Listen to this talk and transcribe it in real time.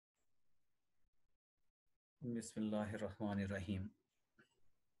Bismillahirrahmanirrahim.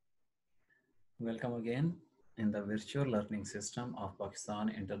 Welcome again in the virtual learning system of Pakistan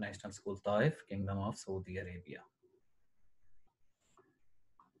International School Taif, Kingdom of Saudi Arabia.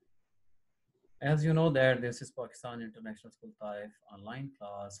 As you know that this is Pakistan International School Taif online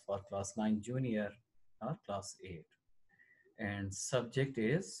class for class 9 junior or class 8 and subject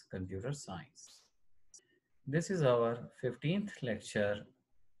is computer science. This is our 15th lecture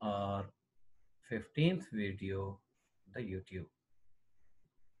or 15th video on the YouTube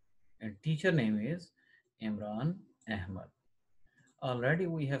and teacher name is Imran Ahmad. Already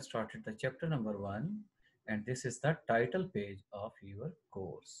we have started the chapter number 1 and this is the title page of your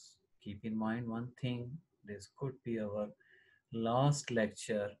course. Keep in mind one thing, this could be our last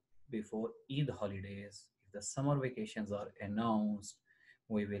lecture before Eid holidays. If the summer vacations are announced,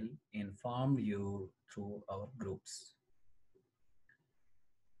 we will inform you through our groups.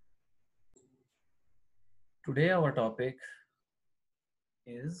 Today our topic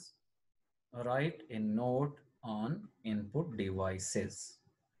is write a note on input devices.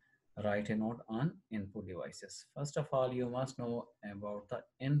 Write a note on input devices. First of all, you must know about the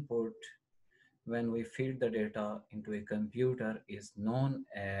input. When we feed the data into a computer is known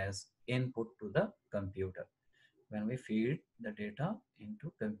as input to the computer. When we feed the data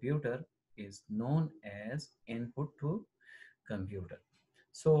into computer is known as input to computer.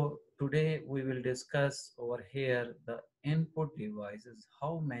 So today we will discuss over here the input devices.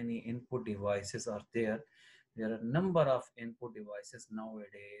 How many input devices are there? There are a number of input devices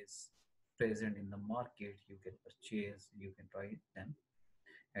nowadays present in the market. You can purchase, you can try them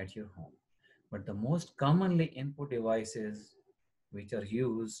at your home. But the most commonly input devices which are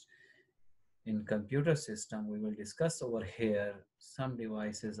used in computer system, we will discuss over here. Some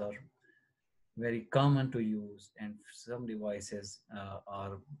devices are very common to use and some devices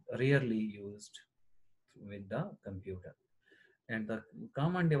are rarely used with the computer. And the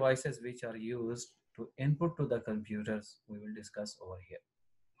common devices which are used to input to the computers, we will discuss over here.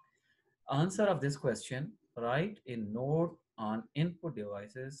 Answer of this question, write a note on input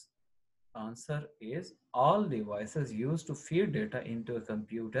devices. Answer is all devices used to feed data into a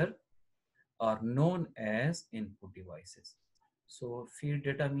computer are known as input devices. So feed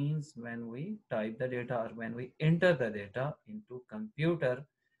data means when we type the data or when we enter the data into computer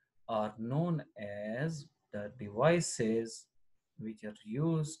are known as the devices which are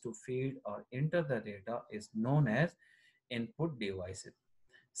used to feed or enter the data is known as input devices.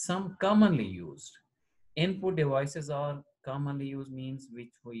 Some commonly used input devices are commonly used means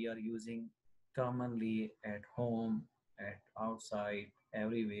which we are using commonly at home, at outside,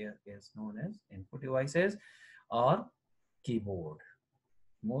 everywhere is known as input devices or keyboard.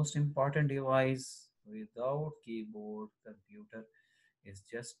 Most important device without keyboard computer is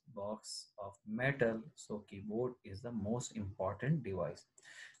just box of metal, so keyboard is the most important device.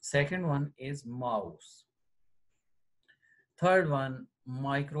 Second one is mouse. Third one,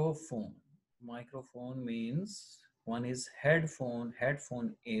 microphone. Microphone means one is headphone.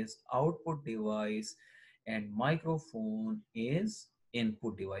 Headphone is output device and microphone is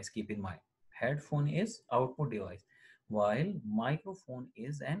input device. Keep in mind, headphone is output device while microphone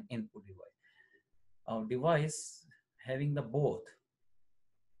is an input device. Our device having the both.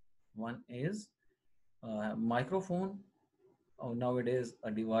 One is microphone. Nowadays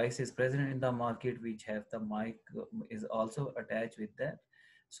a device is present in the market which have the mic is also attached with that,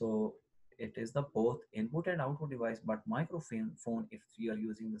 so it is the both input and output device. But microphone phone, if you are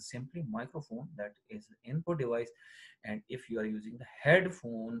using the simply microphone, that is input device, and if you are using the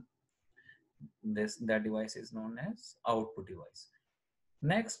headphone, this that device is known as output device.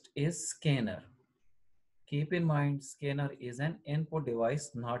 Next is scanner. Keep in mind, scanner is an input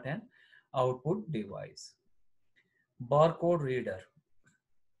device, not an output device. Barcode reader,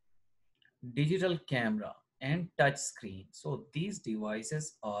 digital camera and touch screen. So these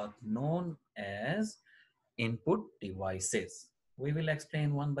devices are known as input devices. We will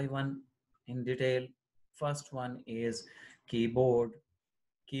explain one by one in detail. First one is keyboard.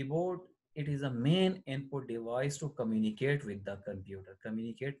 Keyboard, it is a main input device to communicate with the computer.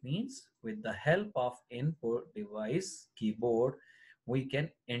 Communicate means with the help of input device, keyboard, we can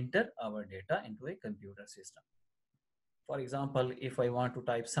enter our data into a computer system. For example, if I want to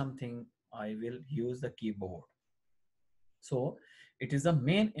type something, I will use the keyboard. So it is the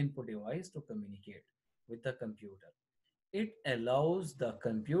main input device to communicate with the computer. It allows the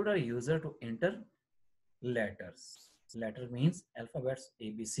computer user to enter letters. Letter means alphabets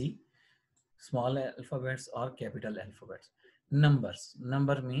ABC, small alphabets or capital alphabets. Numbers.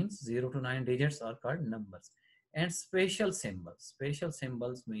 Number means 0 to 9 digits are called numbers. And special symbols. Special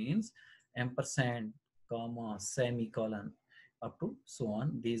symbols means ampersand, comma, semicolon, up to so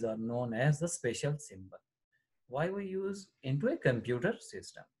on. These are known as the special symbol. Why we use into a computer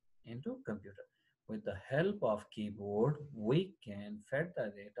system? Into computer. With the help of keyboard, we can fed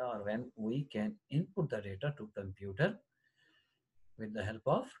the data, or when we can input the data to computer with the help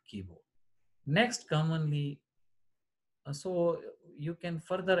of keyboard. Next, commonly, so you can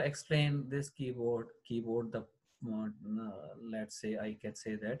further explain this keyboard, the let's say I can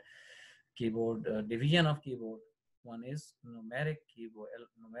say that keyboard, division of keyboard. One is numeric keyboard,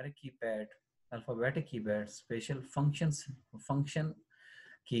 numeric keypad, alphabetic keypad, special function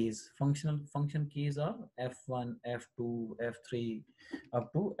keys. Functional function keys are F1, F2, F3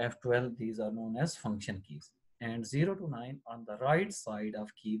 up to F12. These are known as function keys. And 0 to 9 on the right side of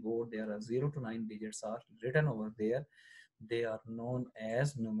keyboard, there are 0 to 9 digits are written over there. They are known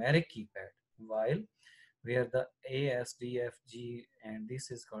as numeric keypad, while where the A, S, D, F, G, and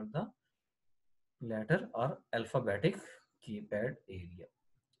this is called the letter or alphabetic keypad area.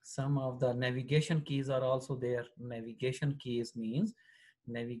 Some of the navigation keys are also there. Navigation keys means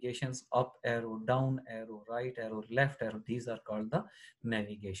navigations: up arrow, down arrow, right arrow, left arrow. These are called the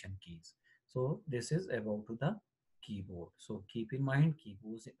navigation keys. So this is about the keyboard. So keep in mind,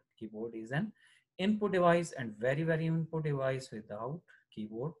 keyboard is an input device, and very input device. Without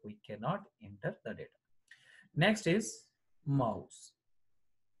keyboard we cannot enter the data. Next is mouse.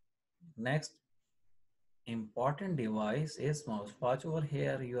 Next important device is mouse. Watch over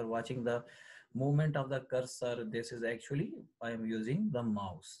here, you are watching the movement of the cursor. This is actually I am using the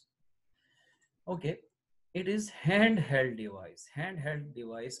mouse. Okay, it is handheld device. Handheld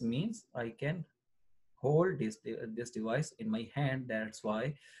device means I can hold this device in my hand. That's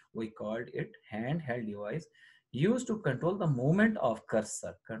why we called it handheld device, used to control the movement of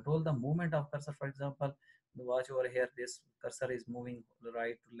cursor. Control the movement of cursor. For example, watch over here, this cursor is moving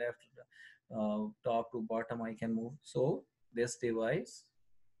right to left, top to bottom I can move. So this device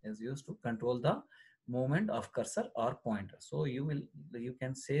is used to control the movement of cursor or pointer. So you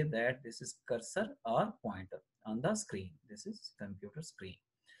can say that this is cursor or pointer on the screen. This is computer screen.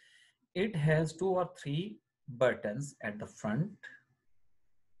 It has 2 or 3 buttons at the front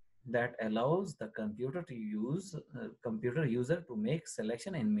that allows the computer to use computer user to make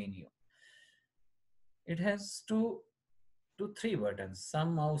selection in menu. It has 2 to 3 buttons.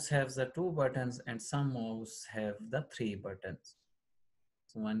 Some mouse has the 2 buttons and some mouse have the 3 buttons.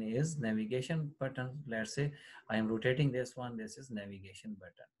 So one is navigation button. Let's say I am rotating this one. This is navigation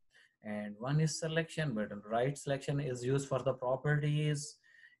button. And one is selection button. Right selection is used for the properties,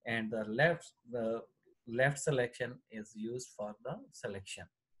 and the left selection is used for the selection.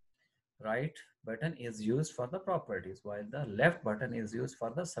 Right button is used for the properties, while the left button is used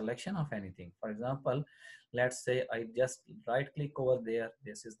for the selection of anything. For example, let's say I just right click over there.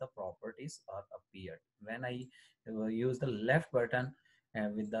 This is the properties are appeared. When I use the left button,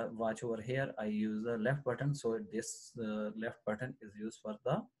 and with the watch over here, I use the left button. So this left button is used for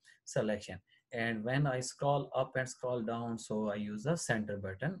the selection. And when I scroll up and scroll down, so I use the center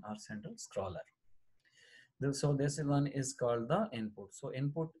button or center scroller. So this one is called the input. So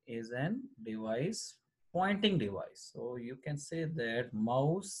input is an device, pointing device. So you can say that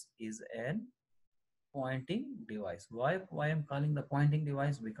mouse is an pointing device. Why I'm calling the pointing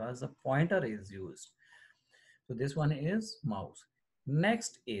device? Because the pointer is used. So this one is mouse.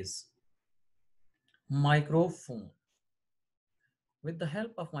 Next is microphone. With the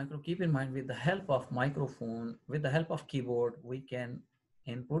help of keep in mind, with the help of microphone, with the help of keyboard, we can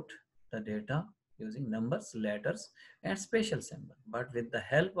input the data using numbers, letters, and special symbol. But with the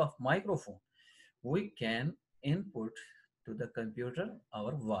help of microphone, we can input to the computer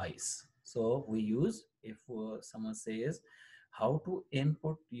our voice. So we use, if someone says how to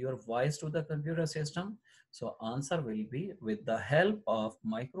input your voice to the computer system, so answer will be with the help of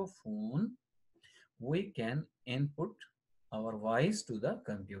microphone, we can input our voice to the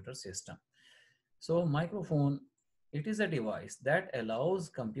computer system. So microphone, it is a device that allows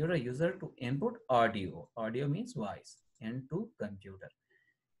computer user to input audio means voice, into computer.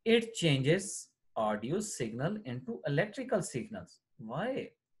 It changes audio signal into electrical signals.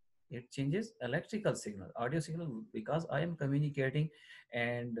 Why it changes electrical signal, audio signal? Because I am communicating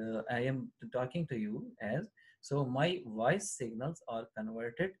and I am talking to you as, so my voice signals are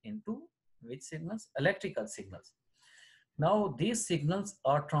converted into which signals? Electrical signals. Now these signals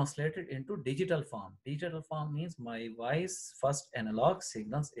are translated into digital form. Digital form means my voice, first analog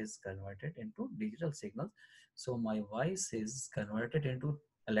signals is converted into digital signals. So my voice is converted into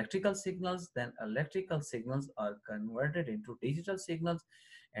electrical signals, then electrical signals are converted into digital signals,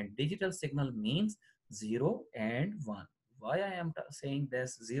 and digital signal means 0 and 1. Why I am saying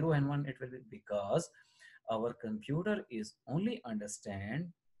this 0 and 1? It will be because Our computer is only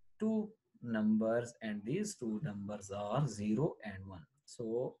understand two numbers, and these two numbers are 0 and 1.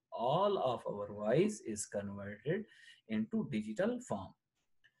 So all of our voice is converted into digital form,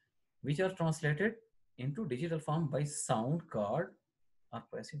 which are translated into digital form by sound card or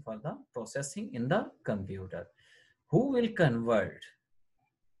pressing for the processing in the computer. Who will convert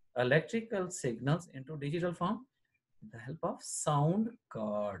electrical signals into digital form? With the help of sound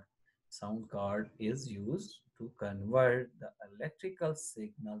card. Sound card is used to convert the electrical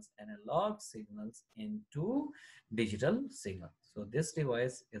signals, analog signals, into digital signal. So this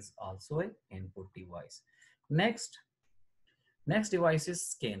device is also an input device. Next device is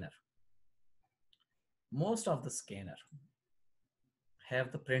scanner. Most of the scanner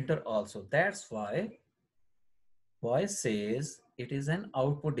have the printer also. That's why voice says it is an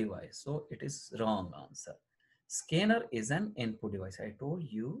output device. So it is wrong answer. Scanner is an input device. I told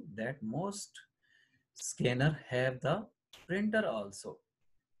you that most scanner have the printer also,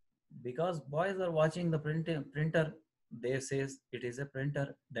 because boys are watching the printer, they says it is a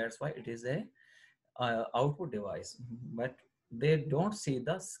printer, that's why it is a output device, but they don't see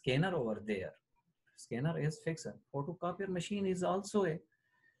the scanner over there. Scanner is fixed. Photocopier machine is also a,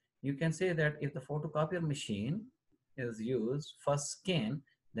 you can say that if the photocopier machine is used for scan,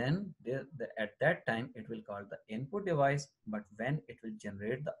 then at that time it will call the input device, but when it will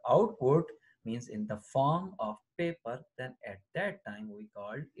generate the output, means in the form of paper, then at that time we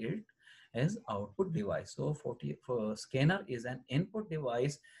called it as output device. So for scanner is an input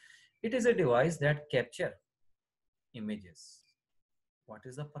device. It is a device that capture images. What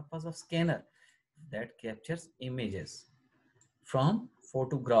is the purpose of scanner? That captures images from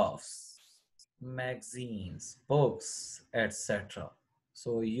photographs, magazines, books, etc.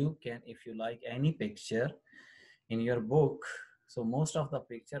 So you can, if you like any picture in your book, so most of the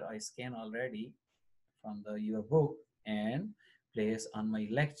picture I scan already from your book and place on my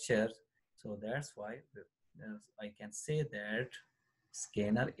lecture. So that's why I can say that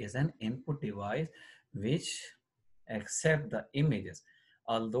scanner is an input device which accept the images.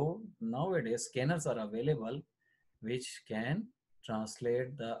 Although nowadays scanners are available which can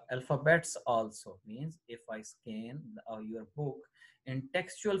translate the alphabets also. Means if I scan your book in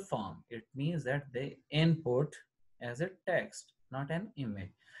textual form, it means that they input as a text, not an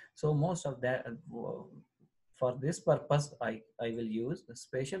image. So most of that, for this purpose, I will use a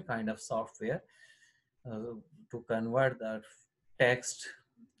special kind of software to convert the text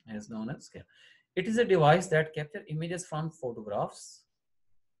as known as scan. It is a device that captures images from photographs,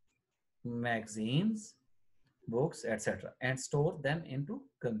 magazines, books, etc., and store them into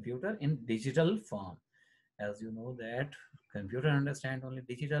computer in digital form. As you know that computer understand only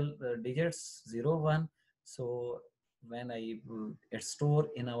digital digits 0 1. So when it's stored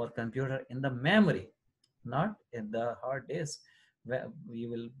in our computer in the memory, not in the hard disk, where we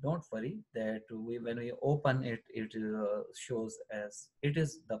will, don't worry that when we open it, it shows as it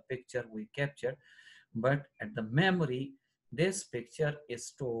is the picture we captured, but at the memory this picture is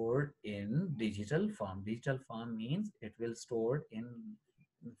stored in digital form. Digital form means it will stored in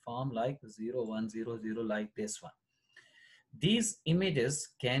form like 0100, like this one. These images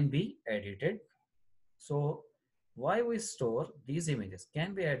can be edited. So why we store these images?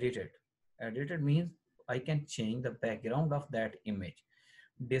 Can be edited. Edited means I can change the background of that image,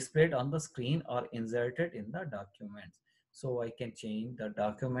 displayed on the screen or inserted in the documents. So I can change the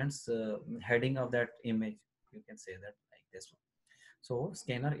documents heading of that image. You can say that like this one. So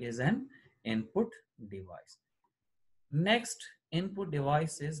scanner is an input device. Next input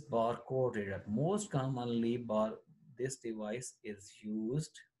device is barcode reader. Most commonly this device is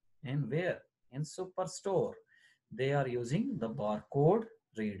used in where? In superstore. They are using the barcode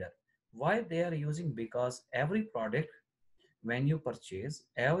reader. Why they are using? Because every product, when you purchase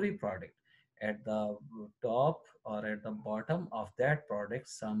every product, at the top or at the bottom of that product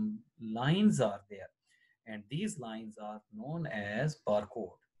some lines are there, and these lines are known as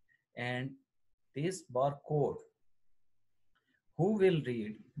barcode. And this barcode, who will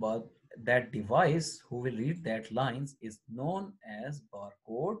read, but that device who will read that lines is known as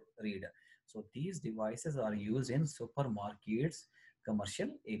barcode reader. So these devices are used in supermarkets, commercial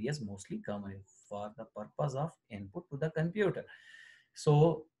areas, mostly common for the purpose of input to the computer.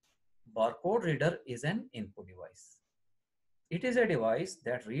 So barcode reader is an input device. It is a device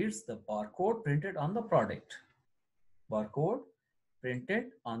that reads the barcode printed on the product. Barcode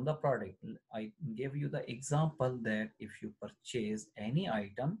printed on the product. I gave you the example that if you purchase any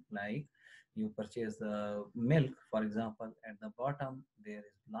item, like you purchase the milk, for example, at the bottom there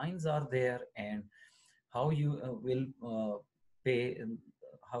is lines are there, and how you will pay,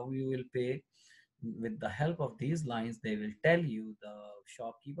 how you will pay with the help of these lines, they will tell you, the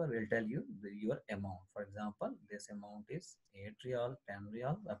shopkeeper will tell you your amount. For example, this amount is 8 real, 10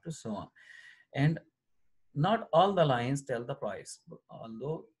 real, up to so on. And not all the lines tell the price,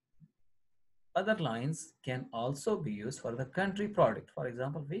 although other lines can also be used for the country product. For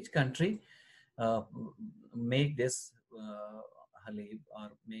example, which country uh, make this halib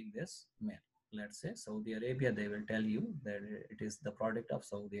or make this milk. Let's say Saudi Arabia, they will tell you that it is the product of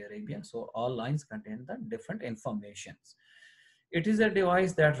Saudi Arabia. So all lines contain the different informations. It is a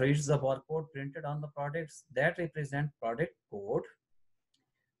device that reads the barcode printed on the products that represent product code,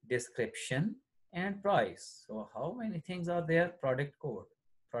 description, and price. So how many things are there? Product code.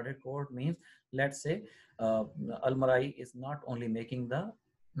 Product code means, let's say Almarai is not only making the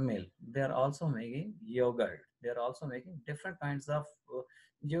milk, they are also making yogurt, they are also making different kinds of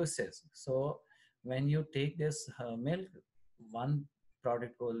juices. So when you take this milk, one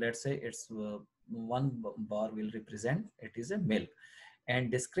product code, let's say it's one bar will represent it is a milk.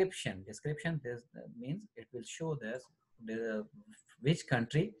 And description this means it will show this the which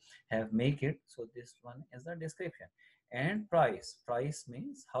country have make it. So this one is the description. And price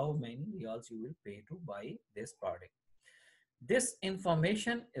means how many reals you will pay to buy this product. This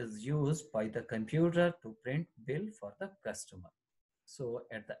information is used by the computer to print bill for the customer. So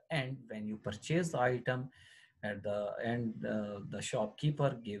at the end, when you purchase the item, at the end, the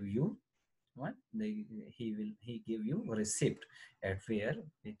shopkeeper give you what he give you a receipt at where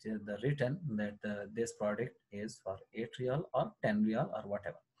it is the written that this product is for 8 real or 10 real or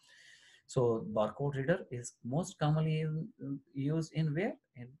whatever. So barcode reader is most commonly used in where?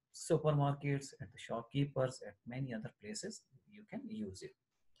 In supermarkets, at the shopkeepers, at many other places you can use it.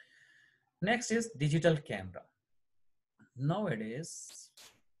 Next is digital camera. Nowadays,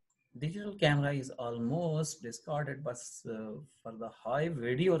 digital camera is almost discarded, but for the high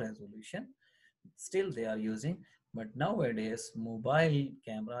video resolution, still they are using. But nowadays, mobile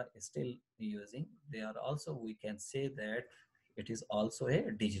camera is still using. They are also, we can say that it is also a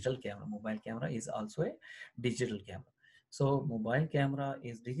digital camera. Mobile camera is also a digital camera. So mobile camera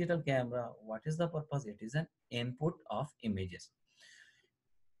is digital camera. What is the purpose? It is an input of images.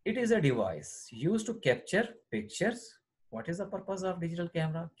 It is a device used to capture pictures. What is the purpose of digital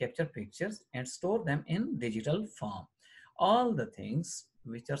camera? Capture pictures and store them in digital form. All the things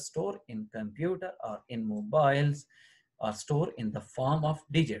which are stored in computer or in mobiles are stored in the form of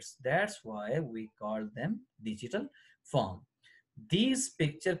digits. That's why we call them digital form. These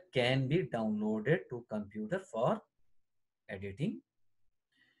pictures can be downloaded to computer for editing,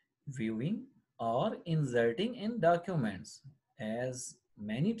 viewing, or inserting in documents. As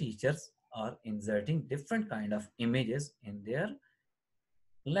many teachers are inserting different kind of images in their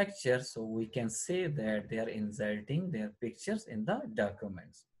lecture, so we can say that they are inserting their pictures in the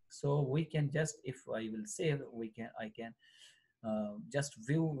documents. So we can just, if I will say, I can just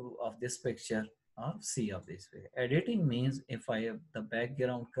view of this picture or see of this way. Editing means if I have the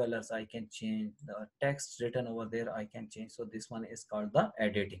background colors, I can change the text written over there, I can change. So this one is called the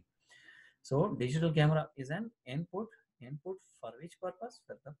editing. So digital camera is an input for which purpose?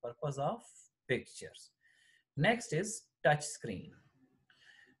 For the purpose of pictures. Next is touch screen.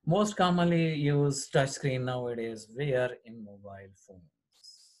 Most commonly used touch screen nowadays where in mobile phones.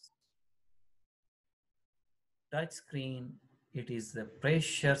 Touch screen, it is the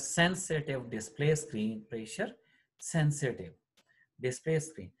pressure sensitive display screen, pressure sensitive display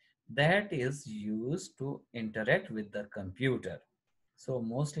screen that is used to interact with the computer. So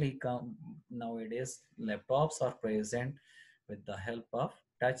mostly nowadays laptops are present with the help of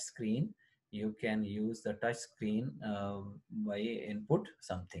touch screen. You can use the touch screen by input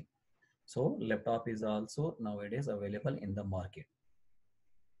something. So laptop is also nowadays available in the market.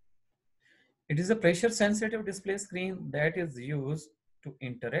 It is a pressure sensitive display screen that is used to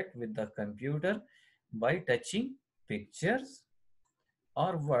interact with the computer by touching pictures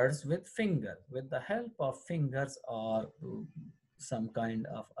or words with finger, with the help of fingers or some kind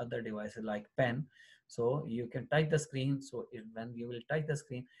of other devices like pen. So you can touch the screen. So when you will touch the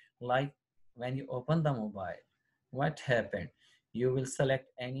screen, like when you open the mobile, what happened? You will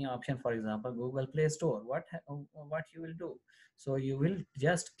select any option, for example, Google Play Store. What you will do? So you will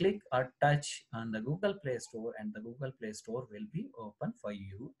just click or touch on the Google Play Store, and the Google Play Store will be open for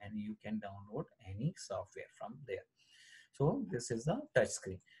you, and you can download any software from there. So this is the touch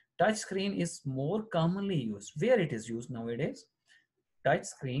screen. Touch screen is more commonly used. Where it is used nowadays? Touch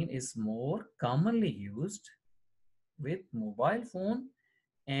screen is more commonly used with mobile phone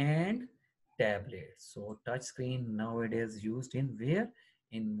and tablet. So touch screen nowadays used in where?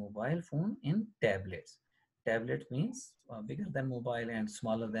 In mobile phone, in tablets. Tablet means bigger than mobile and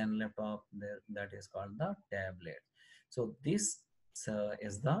smaller than laptop. That is called the tablet. So this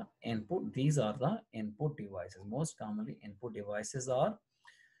is the input. These are the input devices. Most commonly, input devices are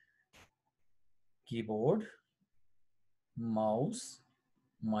keyboard, mouse,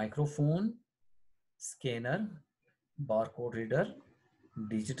 microphone, scanner, barcode reader,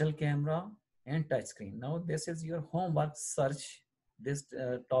 digital camera, and touch screen. Now this is your homework. Search this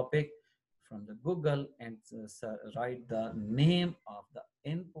topic from the Google and write the name of the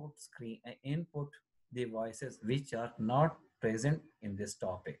input screen, input devices which are not present in this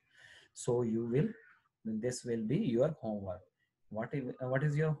topic. So you will, this will be your homework. What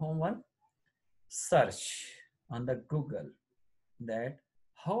is your homework? Search on the Google that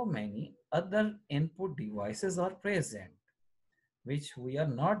how many other input devices are present which we are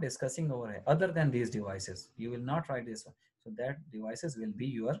not discussing over here other than these devices. You will not write this one. So that devices will be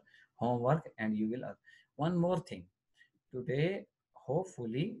your homework and you will one more thing today.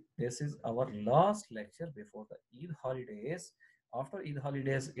 Hopefully this is our last lecture before the Eid holidays. After Eid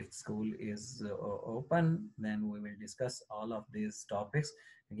holidays, if school is open, then we will discuss all of these topics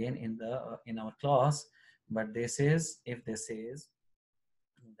again in our class. But this is, if this is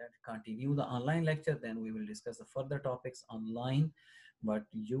that continue the online lecture, then we will discuss the further topics online. But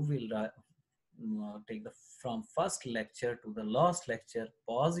you will take the from first lecture to the last lecture,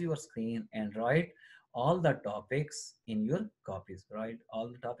 pause your screen and write all the topics in your copies. Right, all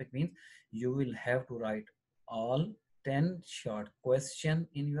the topic means you will have to write all 10 short question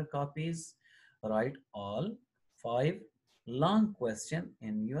in your copies, write all 5 long question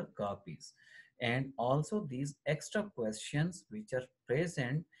in your copies, and also these extra questions which are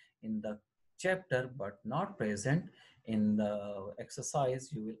present in the chapter but not present in the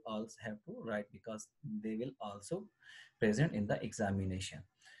exercise, you will also have to write because they will also present in the examination.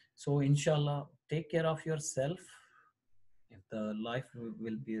 So inshallah, take care of yourself. If the life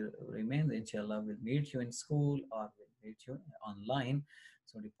will be remain, inshallah will meet you in school or will meet you online.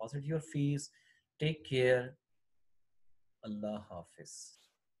 So deposit your fees. Take care. Allah Hafiz.